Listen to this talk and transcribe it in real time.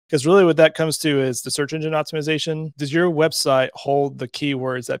Because really what that comes to is the search engine optimization. Does your website hold the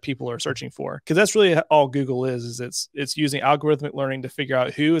keywords that people are searching for? Because that's really all Google is it's using algorithmic learning to figure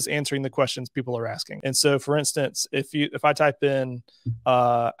out who is answering the questions people are asking. And so for instance, if I type in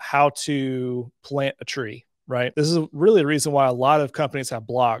how to plant a tree, right? This is really the reason why a lot of companies have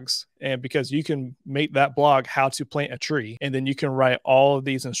blogs, and because you can make that blog how to plant a tree, and then you can write all of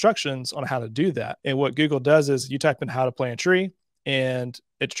these instructions on how to do that. And what Google does is you type in how to plant a tree, and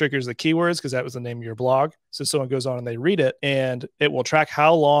it triggers the keywords because that was the name of your blog. So someone goes on and they read it, and it will track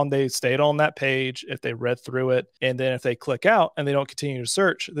how long they stayed on that page, if they read through it. And then if they click out and they don't continue to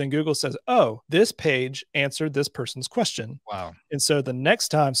search, then Google says, oh, this page answered this person's question. Wow. And so the next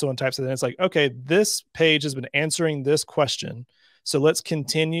time someone types it in, it's like, okay, this page has been answering this question. So let's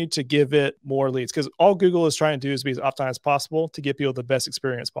continue to give it more leads, because all Google is trying to do is be as optimized as possible to give people the best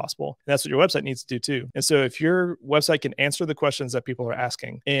experience possible. And that's what your website needs to do too. And so if your website can answer the questions that people are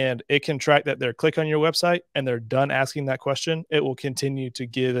asking, and it can track that they're click on your website and they're done asking that question, it will continue to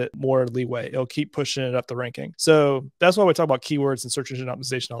give it more leeway. It'll keep pushing it up the ranking. So that's why we talk about keywords and search engine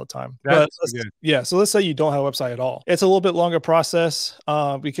optimization all the time. So let's say you don't have a website at all. It's a little bit longer process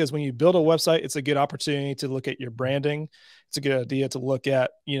because when you build a website, it's a good opportunity to look at your branding. It's a good idea to look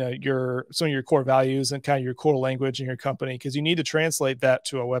at, some of your core values and kind of your core language in your company, because you need to translate that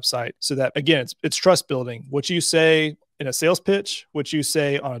to a website so that, again, it's trust building. What you say in a sales pitch, what you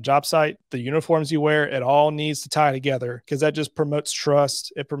say on a job site, the uniforms you wear, it all needs to tie together, because that just promotes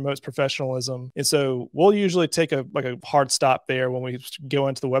trust. It promotes professionalism. And so we'll usually take a hard stop there when we go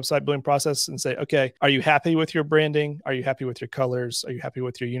into the website building process and say, okay, are you happy with your branding? Are you happy with your colors? Are you happy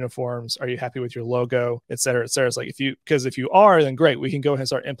with your uniforms? Are you happy with your logo, et cetera, et cetera? It's like, if you are, then great, we can go ahead and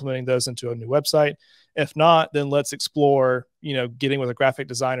start implementing those into a new website. If not, then let's explore, getting with a graphic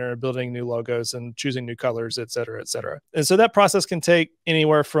designer and building new logos and choosing new colors, et cetera, et cetera. And so that process can take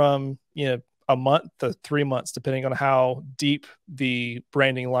anywhere from, a month to 3 months, depending on how deep the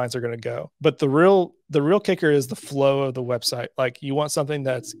branding lines are going to go. But the real kicker is the flow of the website. Like, you want something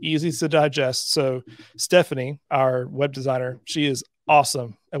that's easy to digest. So Stephanie, our web designer, she is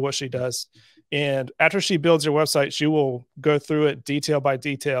awesome at what she does. And after she builds your website, she will go through it detail by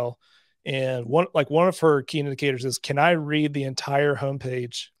detail. And one of her key indicators is, can I read the entire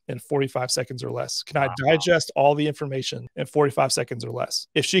homepage in 45 seconds or less? Can I digest all the information in 45 seconds or less?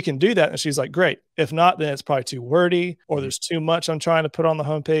 If she can do that, and she's like, great. If not, then it's probably too wordy, or there's too much I'm trying to put on the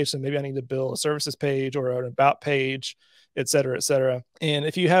homepage. So maybe I need to build a services page or an about page, et cetera, et cetera. And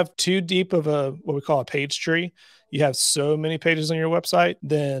if you have too deep of what we call a page tree, you have so many pages on your website,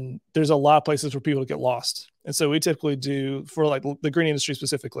 then there's a lot of places for people to get lost. And so we typically do, for like the green industry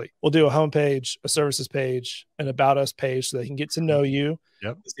specifically, we'll do a homepage, a services page, an about us page, so they can get to know you.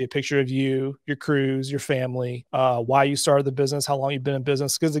 Yep. See a picture of you, your crews, your family, why you started the business, how long you've been in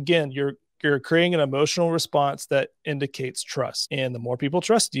business. Because again, you're creating an emotional response that indicates trust. And the more people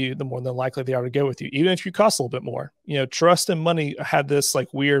trust you, the more than likely they are to go with you, even if you cost a little bit more. Trust and money had this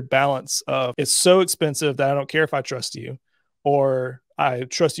like weird balance of, it's so expensive that I don't care if I trust you, or I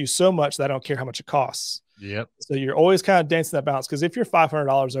trust you so much that I don't care how much it costs. Yep. So you're always kind of dancing that balance, because if you're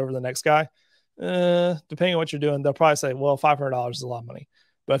 $500 over the next guy, depending on what you're doing, they'll probably say, well, $500 is a lot of money.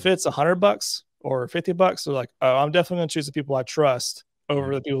 But if it's $100 or $50, they're like, oh, I'm definitely going to choose the people I trust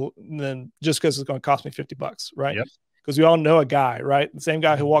over the people, then just because it's going to cost me $50, right? Yep. Because we all know a guy, right? The same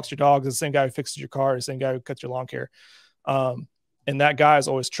guy who walks your dogs, the same guy who fixes your car, the same guy who cuts your lawn care. And that guy is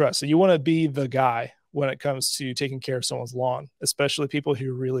always trust. So you want to be the guy when it comes to taking care of someone's lawn, especially people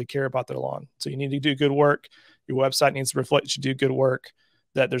who really care about their lawn. So you need to do good work. Your website needs to reflect that you do good work,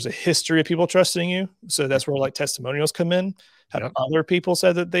 that there's a history of people trusting you. So that's where like testimonials come in. Have other people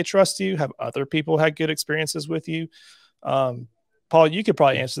said that they trust you? Have other people had good experiences with you? Paul, you could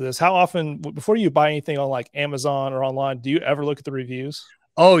probably answer this. How often, before you buy anything on like Amazon or online, do you ever look at the reviews?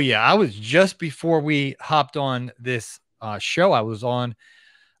 Oh yeah. I was just before we hopped on this show, I was on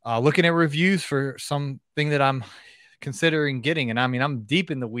looking at reviews for something that I'm considering getting. And I mean, I'm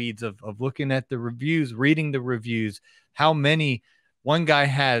deep in the weeds of looking at the reviews, reading the reviews, how many. One guy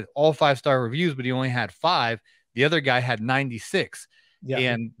had all 5-star reviews, but he only had 5. The other guy had 96. Yeah.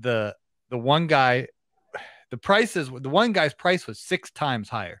 And the one guy, the one guy's price was 6 times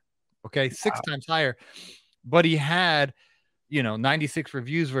higher. Okay. 6 times higher, but he had, 96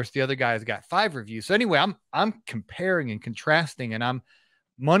 reviews versus the other guy's got 5 reviews. So anyway, I'm comparing and contrasting, and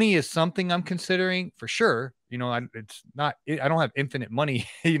money is something I'm considering for sure. I don't have infinite money.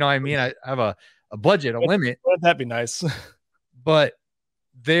 You know what I mean? I have a budget, a limit. Wouldn't that be nice? But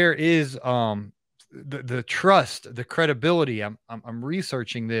there is the trust, the credibility. I'm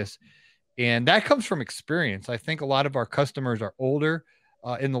researching this, and that comes from experience. I think a lot of our customers are older.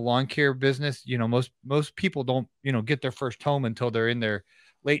 in the lawn care business. You know, most people don't, you know, get their first home until they're in their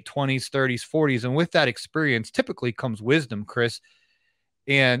late 20s, 30s, 40s. And with that experience typically comes wisdom, Chris.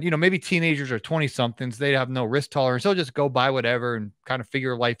 And, you know, maybe teenagers or 20 somethings, they have no risk tolerance. They'll just go buy whatever and kind of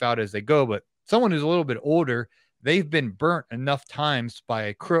figure life out as they go. But someone who's a little bit older, they've been burnt enough times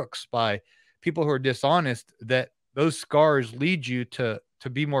by crooks, by people who are dishonest, that those scars lead you to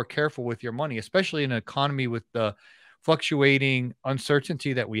be more careful with your money, especially in an economy with the fluctuating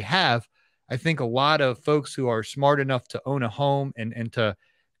uncertainty that we have. I think a lot of folks who are smart enough to own a home and to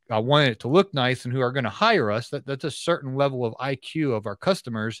want it to look nice and who are going to hire us, that's a certain level of IQ of our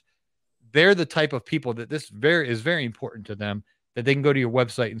customers. They're the type of people that this is very important to them, that they can go to your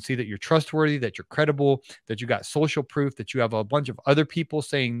website and see that you're trustworthy, that you're credible, that you got social proof, that you have a bunch of other people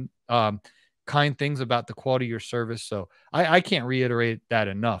saying kind things about the quality of your service. So I can't reiterate that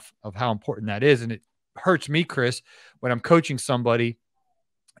enough of how important that is. And it hurts me, Chris, when I'm coaching somebody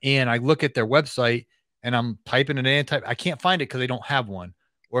and I look at their website and I'm typing it in, I can't find it because they don't have one.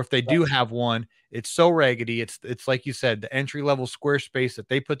 Or if they do have one, it's so raggedy. It's like you said, the entry level Squarespace that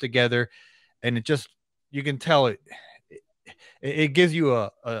they put together, and it just, you can tell it gives you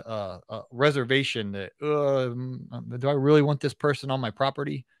a reservation that do I really want this person on my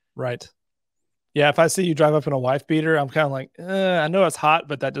property? Right. Yeah. If I see you drive up in a wife beater, I'm kind of like, I know it's hot,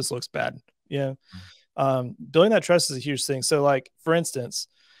 but that just looks bad. Yeah. Building that trust is a huge thing. So, like, for instance,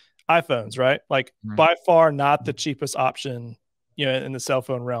 iPhones, right? Like, by far not the cheapest option, you know, in the cell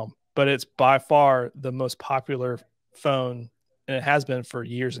phone realm, but it's by far the most popular phone, and it has been for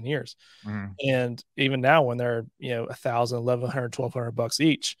years and years. And even now, when they're, you know, $1,000, $1,100, $1,200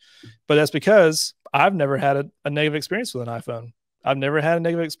 each, but that's because I've never had a negative experience with an iPhone. I've never had a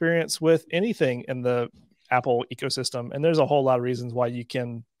negative experience with anything in the Apple ecosystem, and there's a whole lot of reasons why you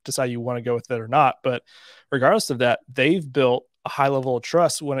can decide you want to go with it or not. But regardless of that, they've built a high level of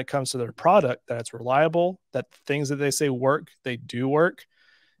trust when it comes to their product, that it's reliable, that things that they say work, they do work.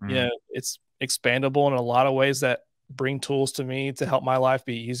 You know, it's expandable in a lot of ways that bring tools to me to help my life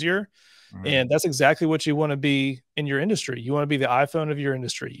be easier. And that's exactly what you want to be in your industry. You want to be the iPhone of your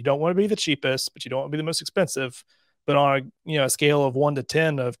industry. You don't want to be the cheapest, but you don't want to be the most expensive. But on a, you know, a scale of 1 to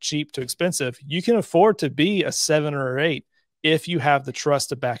 10 of cheap to expensive, you can afford to be a 7 or 8 if you have the trust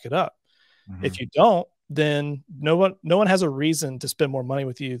to back it up. If you don't, then no one has a reason to spend more money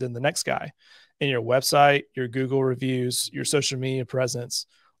with you than the next guy. And your website, your Google reviews, your social media presence,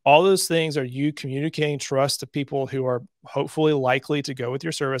 all those things are you communicating trust to people who are hopefully likely to go with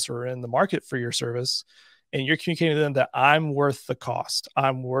your service or in the market for your service. And you're communicating to them that I'm worth the cost.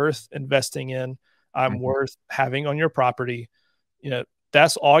 I'm worth investing in. I'm worth having on your property. You know,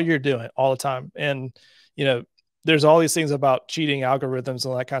 that's all you're doing all the time. And, you know, there's all these things about cheating algorithms and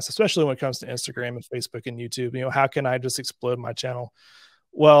all that kind of stuff, especially when it comes to Instagram and Facebook and YouTube. You know, how can I just explode my channel?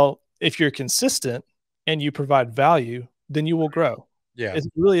 Well, if you're consistent and you provide value, then you will grow. Yeah. It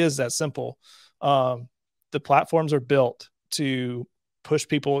really is that simple. The platforms are built to push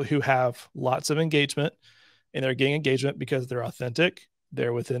people who have lots of engagement, and they're getting engagement because they're authentic,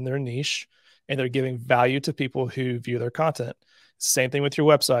 they're within their niche, and they're giving value to people who view their content. Same thing with your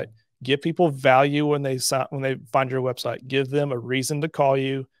website. Give people value when they find your website. Give them a reason to call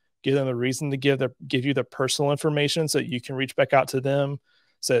you. Give them a reason to give you the personal information so that you can reach back out to them,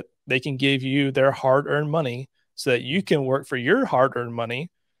 so that they can give you their hard-earned money, so that you can work for your hard-earned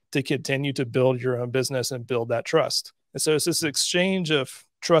money to continue to build your own business and build that trust. And so it's this exchange of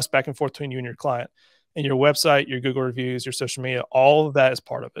trust back and forth between you and your client. And your website, your Google reviews, your social media, all of that is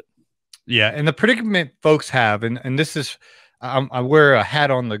part of it. Yeah. And the predicament folks have, and this is, I wear a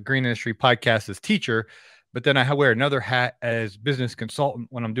hat on the Green Industry Podcast as teacher, but then I wear another hat as business consultant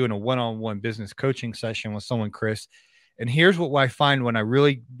when I'm doing a one-on-one business coaching session with someone, Chris. And here's what I find when I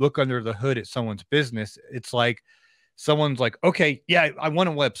really look under the hood at someone's business. It's like someone's like, okay, yeah, I want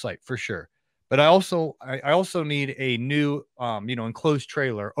a website for sure, but I also need a new, you know, enclosed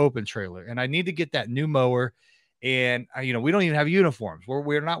trailer, open trailer, and I need to get that new mower. And you know, we don't even have uniforms.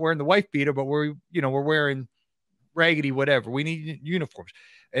 We're not wearing the wife beater, but we're wearing raggedy whatever. We need uniforms.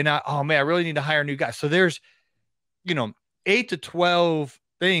 And oh man, I really need to hire a new guy. So there's, you know, 8 to 12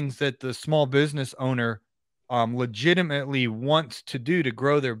 things that the small business owner legitimately wants to do to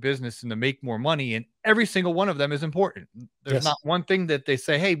grow their business and to make more money. And every single one of them is important. There's not one thing that they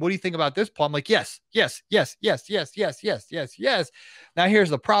say, hey, what do you think about this, Paul? I'm like, yes, yes, yes, yes, yes, yes, yes, yes, yes. Now here's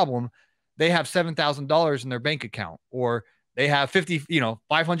the problem. They have $7,000 in their bank account, or they have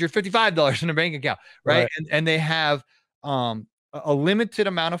 $555 in their bank account. Right. And they have a limited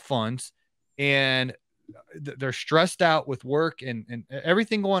amount of funds, and they're stressed out with work and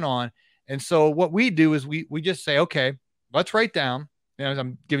everything going on. And so what we do is we just say, okay, let's write down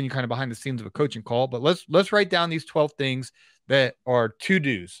I'm giving you kind of behind the scenes of a coaching call, but let's write down these 12 things that are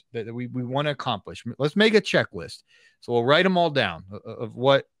to-dos that we want to accomplish. Let's make a checklist. So we'll write them all down of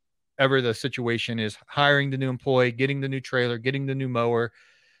whatever the situation is: hiring the new employee, getting the new trailer, getting the new mower,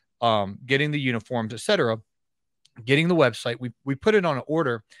 getting the uniforms, etc., getting the website. We put it on an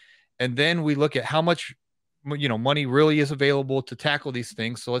order, and then we look at how much money really is available to tackle these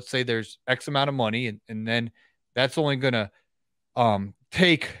things. So let's say there's X amount of money, and then that's only going to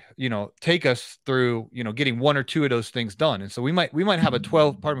take us through getting one or two of those things done. And so we might have a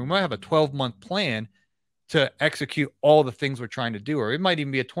 12-month plan to execute all the things we're trying to do, or it might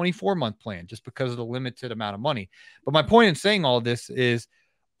even be a 24-month plan just because of the limited amount of money. But my point in saying all this is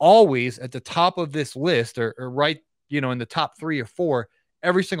always at the top of this list, or right, in the top 3 or 4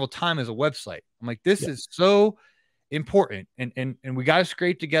 every single time, is a website. I'm like, this is so important. And we got to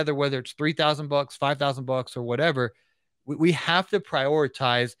scrape together, whether it's $3,000, $5,000, or whatever. We have to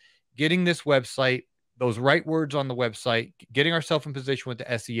prioritize getting this website, those right words on the website, getting ourselves in position with the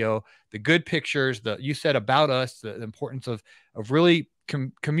SEO, the good pictures, you said about us, the importance of really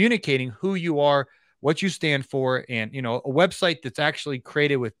communicating who you are, what you stand for. And, a website that's actually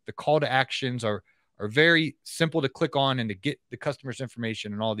created with the call to actions are very simple to click on and to get the customer's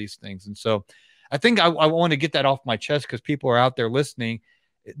information and all these things. And so I think I want to get that off my chest, because people are out there listening.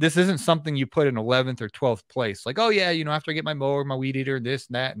 This isn't something you put in 11th or 12th place. Like, oh yeah, after I get my mower, my weed eater, this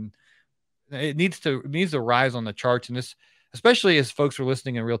and that, and it needs to rise on the charts. And this, especially as folks are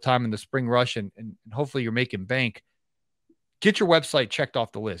listening in real time in the spring rush, and hopefully you're making bank, get your website checked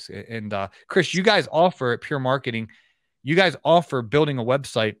off the list. And Chris, you guys offer at Pure Marketing, you guys offer building a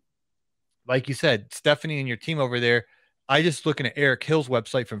website. Like you said, Stephanie and your team over there, I just looking at Eric Hill's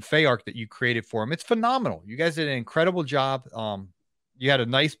website from Fayark that you created for him. It's phenomenal. You guys did an incredible job. You had a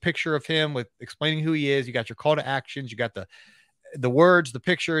nice picture of him with explaining who he is. You got your call to actions. You got the words, the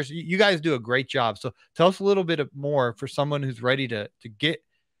pictures. You guys do a great job. So tell us a little bit more for someone who's ready to get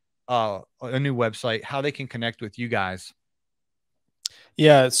a new website, how they can connect with you guys.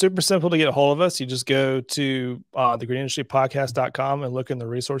 Yeah, it's super simple to get a hold of us. You just go to thegreenindustrypodcast.com and look in the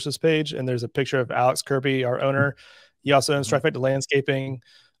resources page, and there's a picture of Alex Kirby, our owner. He also owns Trifecta Landscaping.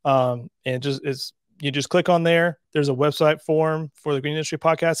 And you just click on there. There's a website form for the Green Industry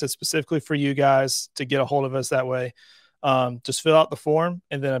Podcast. It's specifically for you guys to get a hold of us that way. Just fill out the form,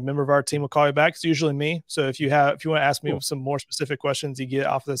 and then a member of our team will call you back. It's usually me. So if you want to ask me some more specific questions you get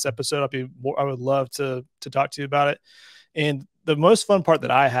off of this episode, I would love to talk to you about it. And the most fun part that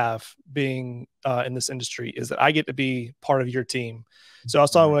I have being in this industry is that I get to be part of your team. So I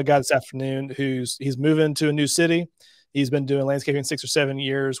was talking with a guy this afternoon he's moving to a new city. He's been doing landscaping 6 or 7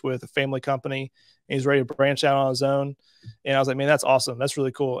 years with a family company, and he's ready to branch out on his own. And I was like, man, that's awesome. That's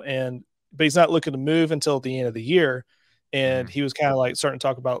really cool. But he's not looking to move until the end of the year. And he was kind of like starting to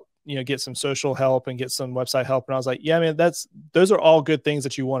talk about, get some social help and get some website help. And I was like, yeah, man, those are all good things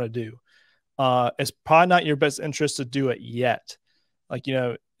that you want to do. It's probably not your best interest to do it yet. Like,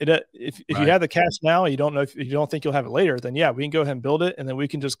 if you have the cash now, you don't know if you don't think you'll have it later, then yeah, we can go ahead and build it, and then we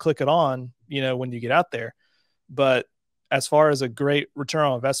can just click it on, when you get out there. But as far as a great return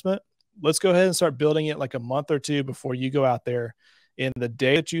on investment, let's go ahead and start building it like a month or two before you go out there. And the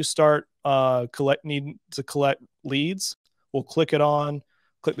day that you start needing to collect leads, we'll click it on,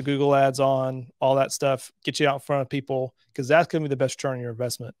 click the Google ads on, all that stuff, get you out in front of people, because that's going to be the best return on your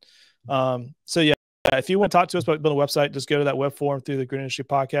investment. So yeah, if you want to talk to us about building a website, just go to that web form through the Green Industry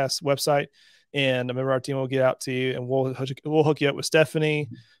Podcast website, and a member of our team will get out to you, and we'll hook you up with Stephanie.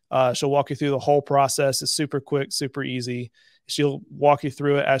 She'll walk you through the whole process. It's super quick, super easy. She'll walk you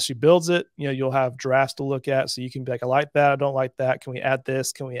through it as she builds it. You'll have drafts to look at, so you can be like, I like that, I don't like that. Can we add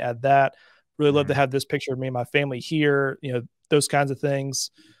this? Can we add that? Really love to have this picture of me and my family here. Those kinds of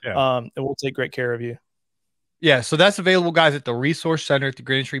things. Yeah. And we'll take great care of you. Yeah, so that's available, guys, at the Resource Center at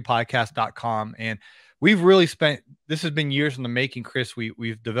thegreenindustrypodcast.com. And we've really this has been years in the making, Chris.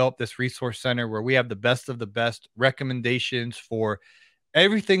 We've developed this Resource Center where we have the best of the best recommendations for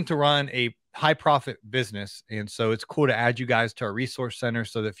everything to run a high profit business. And so it's cool to add you guys to our Resource Center,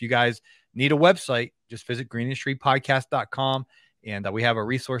 so that if you guys need a website, just visit greenindustrypodcast.com, and we have a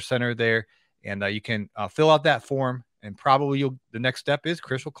Resource Center there, and you can fill out that form, and probably the next step is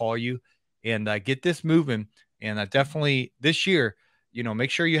Chris will call you and get this moving. And definitely this year,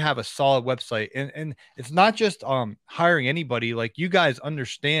 make sure you have a solid website. And it's not just hiring anybody. Like, you guys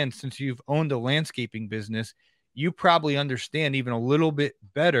understand, since you've owned a landscaping business, you probably understand even a little bit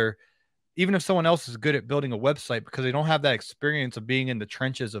better, even if someone else is good at building a website, because they don't have that experience of being in the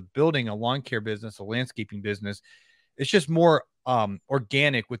trenches of building a lawn care business, a landscaping business. It's just more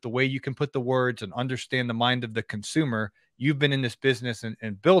organic with the way you can put the words and understand the mind of the consumer. you've been in this business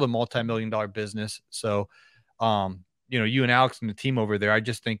and build a multi-million-dollar business. So, you know, you and Alex and the team over there, I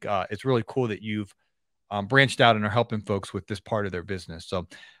just think it's really cool that you've branched out and are helping folks with this part of their business. So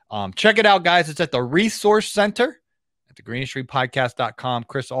check it out, guys. It's at the Resource Center at thegreenstreetpodcast.com.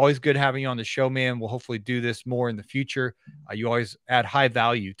 Chris, always good having you on the show, man. We'll hopefully do this more in the future. You always add high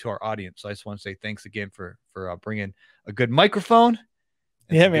value to our audience. So I just want to say thanks again for bringing a good microphone.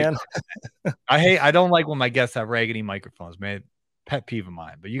 Yeah, man. I don't like when my guests have raggedy microphones, man. Pet peeve of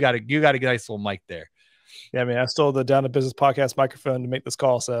mine, but you got a nice little mic there. Yeah, man. I stole the Down to Business podcast microphone to make this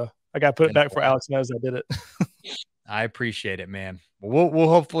call. So I got to put it back for Alex knows I did it. I appreciate it, man. We'll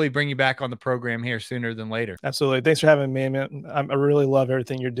hopefully bring you back on the program here sooner than later. Absolutely. Thanks for having me, man. I really love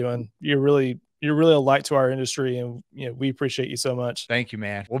everything you're doing. You're really a light to our industry, and you know, we appreciate you so much. Thank you,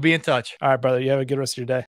 man. We'll be in touch. All right, brother. You have a good rest of your day.